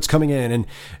got experts coming in, and,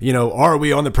 you know, are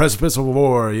we on the precipice of a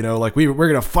war, you know, like we're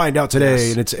going to find out today.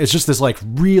 And it's just this like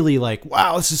really like,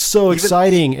 wow, this is so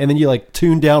exciting. And then you like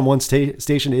tune down one station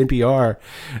to NPR,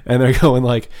 and they're going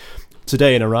like,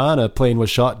 Today in Iran, a plane was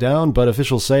shot down, but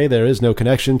officials say there is no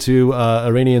connection to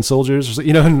Iranian soldiers,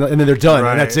 and then they're done,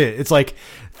 and that's it. It's like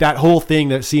that whole thing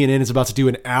that CNN is about to do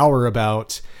an hour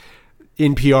about.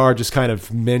 NPR just kind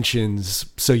of mentions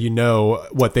so you know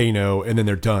what they know, and then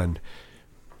they're done.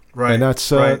 Right, and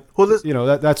that's right. Well,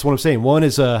 that's what I'm saying. One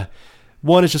is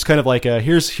just kind of like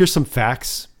here's some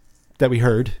facts that we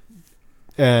heard,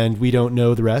 and we don't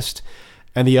know the rest.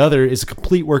 And the other is a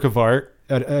complete work of art,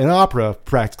 an opera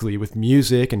practically with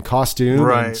music and costume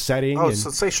and setting. Oh,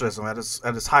 sensationalism at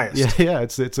its highest. Yeah,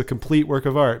 it's a complete work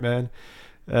of art, man.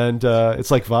 And it's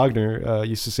like Wagner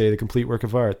used to say, the complete work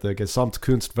of art, the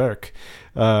Gesamtkunstwerk.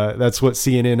 That's what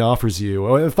CNN offers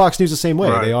you. And Fox News the same way.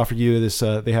 Right. They offer you this.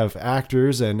 They have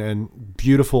actors and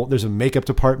beautiful. There's a makeup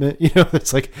department.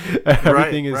 It's like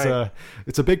everything is.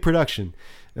 It's a big production,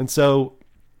 and so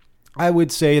I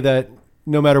would say that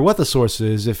no matter what the source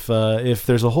is, if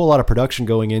there's a whole lot of production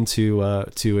going into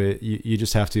it, you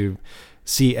just have to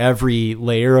see every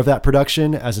layer of that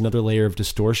production as another layer of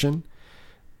distortion.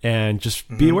 And just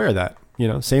be aware of that.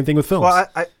 Same thing with films.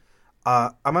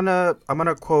 Well, I'm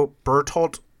gonna quote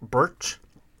Bertolt Brecht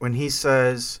when he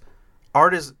says,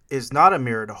 "Art is not a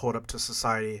mirror to hold up to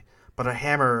society, but a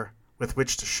hammer with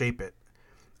which to shape it."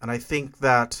 And I think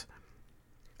that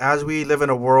as we live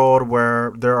in a world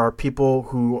where there are people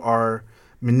who are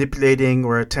manipulating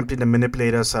or attempting to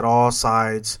manipulate us at all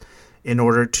sides in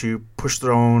order to push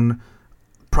their own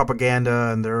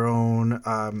propaganda and their own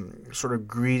sort of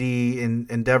greedy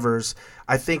endeavors,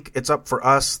 I think it's up for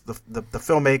us, the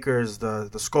filmmakers,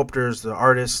 the sculptors, the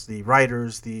artists, the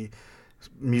writers, the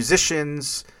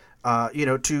musicians,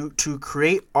 to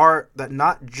create art that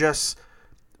not just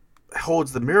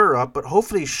holds the mirror up, but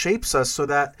hopefully shapes us so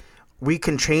that we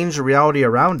can change the reality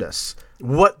around us.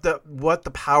 What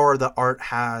the power that art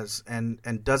has,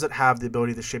 and does it have the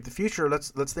ability to shape the future?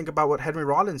 Let's think about what Henry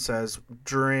Rollins says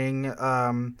during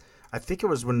I think it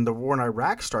was when the war in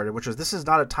Iraq started, which was, "This is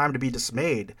not a time to be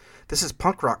dismayed. This is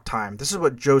punk rock time. This is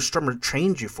what Joe Strummer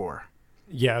trained you for."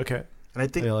 Yeah, okay. And I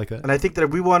think I like that. And I think that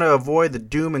if we want to avoid the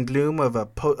doom and gloom of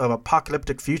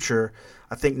apocalyptic future,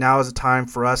 I think now is the time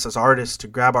for us as artists to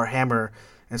grab our hammer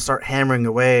and start hammering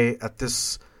away at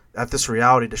this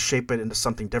reality to shape it into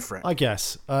something different. I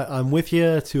guess I'm with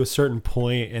you to a certain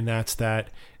point, and that's that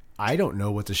I don't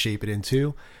know what to shape it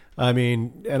into. I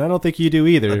mean, and I don't think you do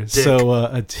either.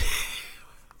 So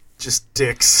just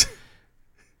dicks.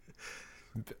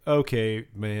 Okay,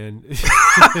 man.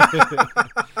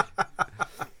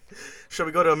 Should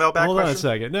we go to a mailbag question? Hold on a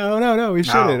second. No, we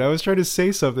shouldn't. No. I was trying to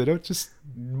say something. Don't just...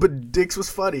 But dicks was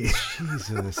funny.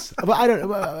 Jesus. But I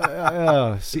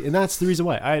don't... see, and that's the reason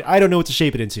why. I don't know what to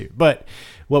shape it into. But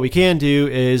what we can do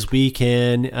is we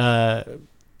can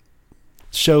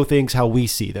show things how we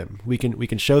see them. We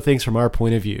can show things from our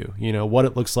point of view. What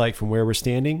it looks like from where we're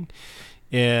standing.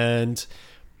 And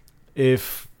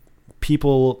if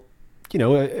people...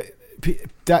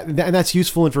 that's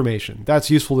useful information.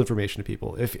 That's useful information to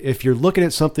people. If you're looking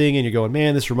at something and you're going,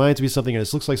 man, this reminds me of something, and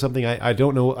this looks like something I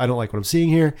don't know, I don't like what I'm seeing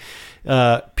here.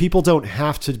 People don't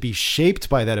have to be shaped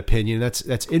by that opinion.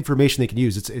 That's information they can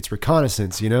use. It's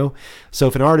reconnaissance, So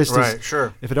if an artist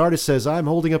if an artist says, I'm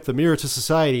holding up the mirror to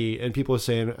society, and people are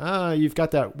saying, you've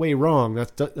got that way wrong.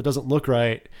 That doesn't look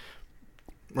right.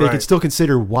 They can still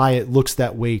consider why it looks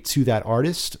that way to that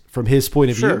artist from his point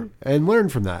of view and learn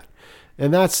from that.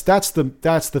 And that's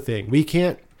the thing.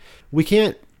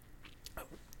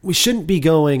 We shouldn't be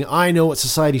going, I know what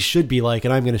society should be like,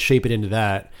 and I'm going to shape it into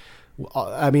that.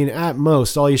 I mean, at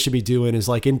most, all you should be doing is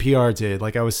like NPR did,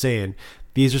 like I was saying.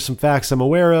 These are some facts I'm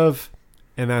aware of,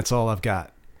 and that's all I've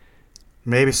got.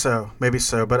 Maybe so.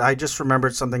 But I just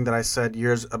remembered something that I said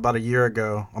about a year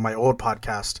ago on my old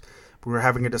podcast. We were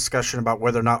having a discussion about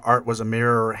whether or not art was a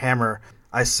mirror or a hammer.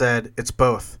 I said, it's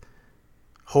both.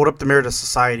 Hold up the mirror to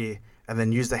society, and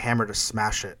then use the hammer to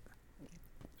smash it.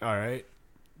 All right.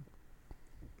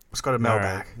 Let's go to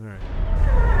mailbag. All right.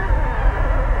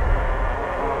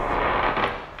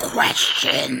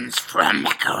 Questions from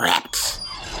Macarept.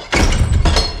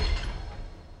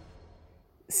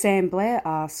 Sam Blair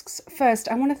asks, first,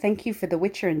 I want to thank you for The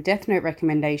Witcher and Death Note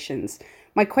recommendations.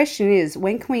 My question is,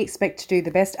 when can we expect to do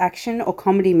the best action or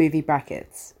comedy movie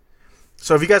brackets?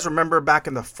 So if you guys remember back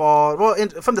in the fall,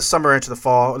 from the summer into the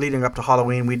fall, leading up to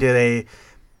Halloween, we did a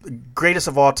greatest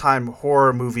of all time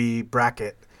horror movie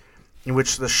bracket in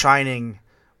which The Shining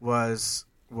was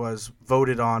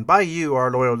voted on by you,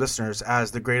 our loyal listeners, as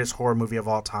the greatest horror movie of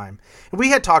all time. And we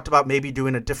had talked about maybe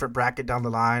doing a different bracket down the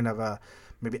line of a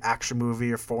maybe action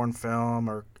movie or foreign film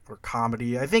or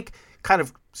comedy. I think kind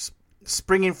of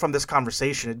springing from this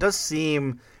conversation, it does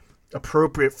seem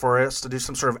appropriate for us to do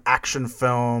some sort of action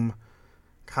film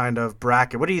kind of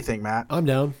bracket. What do you think, Matt? I'm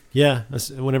down. Yeah,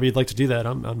 whenever you'd like to do that,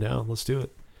 I'm down. Let's do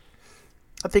it.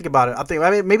 I think about it.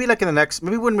 I mean, maybe like in the next,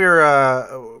 maybe when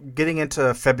we're getting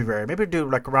into February, maybe do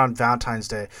like around Valentine's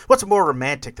Day. What's more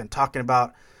romantic than talking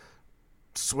about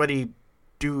sweaty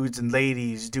dudes and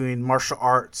ladies doing martial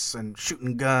arts and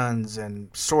shooting guns and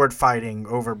sword fighting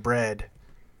over bread?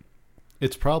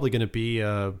 It's probably going to be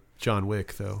John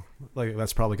Wick, though. Like,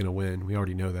 that's probably going to win. We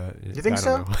already know that. You think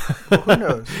so? Well, who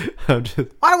knows?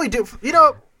 Why don't we do?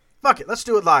 Fuck it. Let's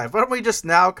do it live. Why don't we just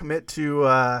now commit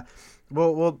to?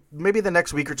 We'll maybe the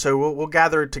next week or so we'll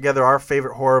gather together our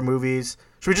favorite horror movies.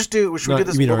 Should we just do? Should we do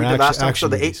this? You mean what we did last time? action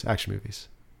So movies, action movies.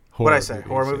 What did I say? Movies,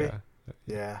 horror movie. Yeah.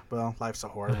 Yeah. Well, life's a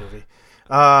horror movie.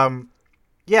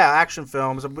 Yeah, action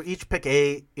films. We each pick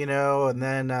 8, and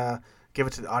then give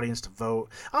it to the audience to vote.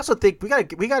 I also think we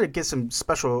gotta get some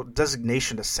special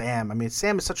designation to Sam. I mean,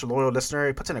 Sam is such a loyal listener.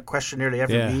 He puts in a question nearly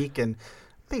every week, and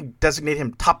I think designate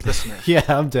him top listener. Yeah,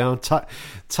 I'm down.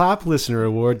 Top listener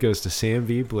award goes to Sam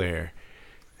V. Blair.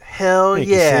 Hell Thank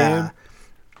you, yeah! Sam.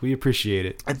 We appreciate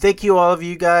it, and thank you all of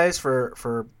you guys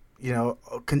for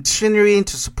continuing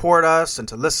to support us and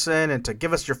to listen and to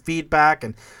give us your feedback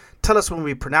and tell us when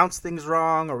we pronounce things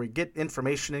wrong or we get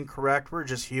information incorrect. We're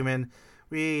just human.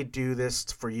 We do this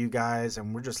for you guys,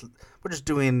 and we're just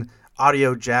doing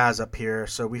audio jazz up here.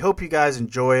 So we hope you guys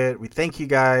enjoy it. We thank you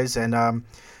guys, and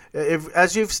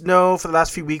as you know, for the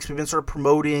last few weeks, we've been sort of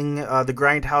promoting the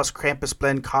Grindhouse Krampus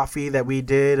Blend coffee that we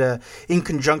did in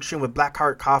conjunction with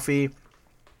Blackheart Coffee.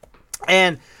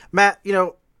 And Matt,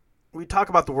 we talk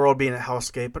about the world being a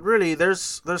hellscape, but really,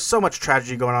 there's so much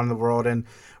tragedy going on in the world, and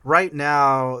right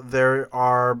now there's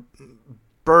a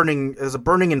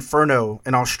burning inferno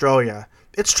in Australia.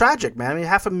 It's tragic, man. I mean,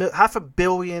 half a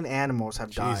billion animals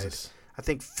have died. I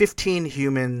think 15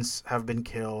 humans have been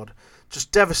killed.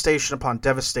 Just devastation upon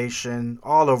devastation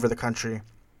all over the country.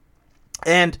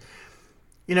 And,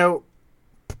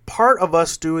 part of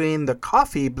us doing the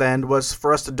coffee blend was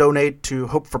for us to donate to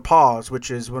Hope for Paws,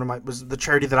 which is was the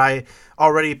charity that I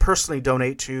already personally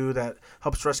donate to that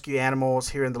helps rescue animals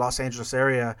here in the Los Angeles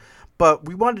area. But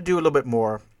we wanted to do a little bit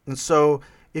more. And so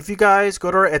if you guys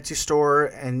go to our Etsy store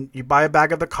and you buy a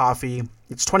bag of the coffee,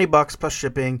 it's $20 plus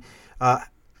shipping.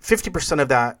 50% of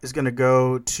that is going to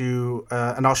go to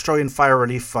an Australian fire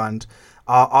relief fund.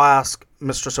 I'll ask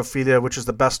Mistress Ophelia which is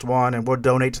the best one, and we'll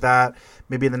donate to that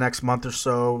maybe in the next month or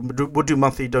so. We'll do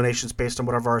monthly donations based on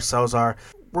whatever our sales are.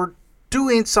 We're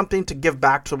doing something to give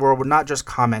back to the world. We're not just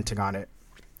commenting on it.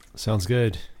 Sounds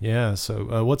good. Yeah.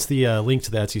 So what's the link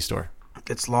to the Etsy store?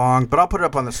 It's long, but I'll put it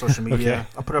up on the social media. Okay.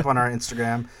 I'll put it up on our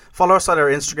Instagram. Follow us on our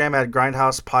Instagram at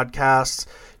Grindhouse Podcasts.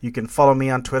 You can follow me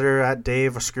on Twitter at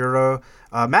Dave Oscuro.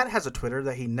 Matt has a Twitter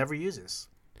that he never uses,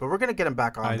 but we're going to get him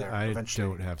back on there eventually. I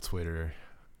don't have Twitter.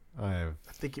 I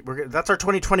think that's our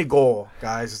 2020 goal,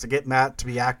 guys, is to get Matt to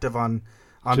be active on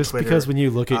just Twitter. Because when you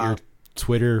look at your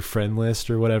Twitter friend list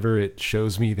or whatever, it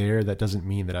shows me there. That doesn't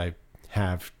mean that I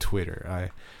have Twitter. I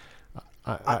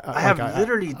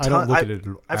don't look at it.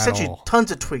 I've sent you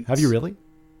tons of tweets. Have you really?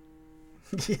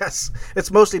 Yes, it's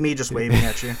mostly me just waving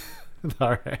at you.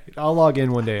 All right, I'll log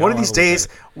in one day. One of these days,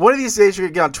 you're gonna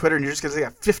get on Twitter and you're just gonna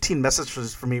get 15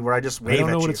 messages from me where I just wave at you. I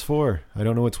don't know what it's for. I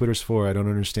don't know what Twitter's for. I don't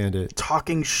understand it.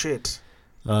 Talking shit.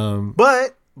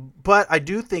 But I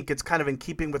do think it's kind of in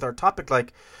keeping with our topic.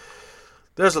 Like,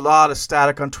 there's a lot of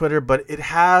static on Twitter, but it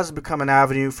has become an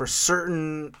avenue for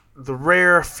the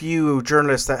rare few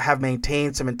journalists that have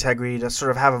maintained some integrity to sort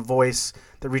of have a voice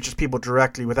that reaches people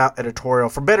directly without editorial,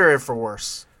 for better or for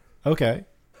worse. Okay.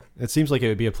 It seems like it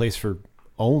would be a place for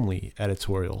only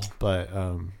editorial, but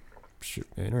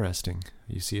interesting.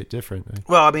 You see it different.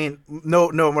 Well, I mean, no.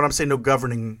 When I'm saying no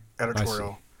governing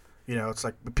editorial, it's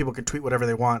like people can tweet whatever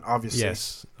they want, obviously.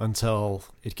 Yes, until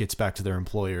it gets back to their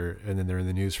employer, and then they're in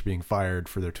the news for being fired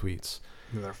for their tweets.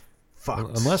 They're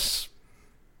fucked. Unless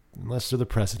they're the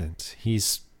president,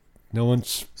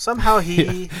 somehow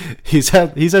he's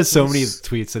had so many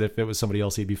tweets that if it was somebody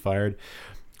else, he'd be fired.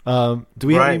 Do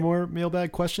we have any more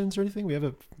mailbag questions or anything? We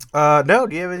have no.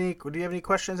 Do you have any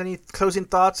questions? Any closing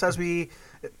thoughts as we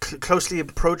closely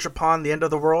approach upon the end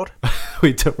of the world?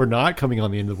 We're not coming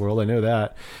on the end of the world. I know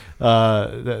that.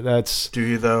 That's. Do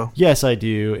you though? Yes, I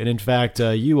do. And in fact,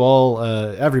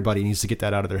 everybody needs to get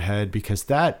that out of their head, because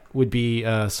that would be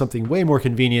something way more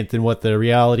convenient than what the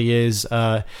reality is.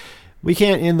 We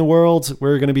can't end the world.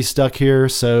 We're going to be stuck here.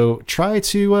 So try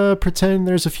to pretend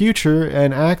there's a future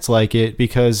and act like it,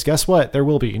 because guess what? There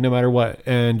will be, no matter what.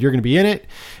 And you're going to be in it.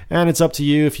 And it's up to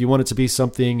you if you want it to be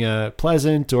something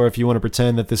pleasant, or if you want to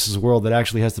pretend that this is a world that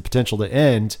actually has the potential to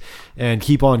end and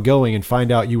keep on going and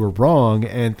find out you were wrong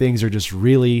and things are just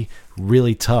really,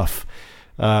 really tough.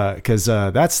 because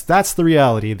that's the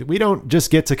reality. We don't just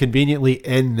get to conveniently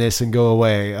end this and go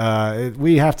away.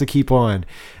 We have to keep on,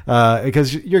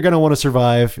 because you're going to want to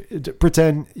survive.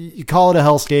 Pretend you call it a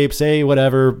hellscape, say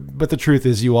whatever, but the truth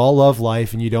is you all love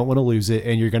life and you don't want to lose it,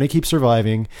 and you're going to keep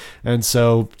surviving. And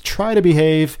so try to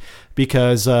behave,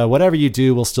 because whatever you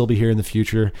do will still be here in the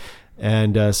future.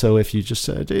 And so if you just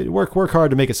work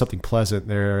hard to make it something pleasant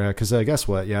there, because guess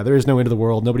what? Yeah, there is no end of the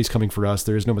world. Nobody's coming for us.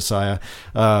 There is no Messiah.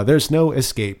 There's no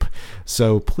escape.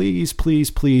 So please,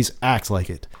 please, please act like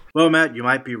it. Well, Matt, you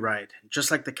might be right. Just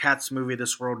like the Cats movie,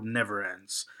 this world never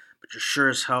ends. But you sure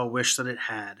as hell wish that it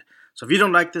had. So if you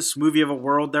don't like this movie of a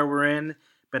world that we're in,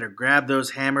 better grab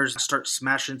those hammers and start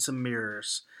smashing some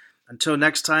mirrors. Until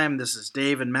next time, this is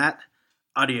Dave and Matt.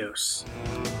 Adios.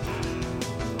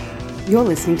 You're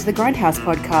listening to the Grindhouse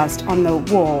podcast on the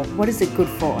War, What Is It Good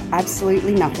For?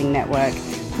 Absolutely Nothing Network.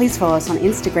 Please follow us on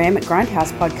Instagram at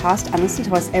Grindhouse Podcast and listen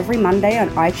to us every Monday on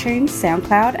iTunes,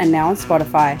 SoundCloud, and now on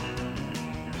Spotify.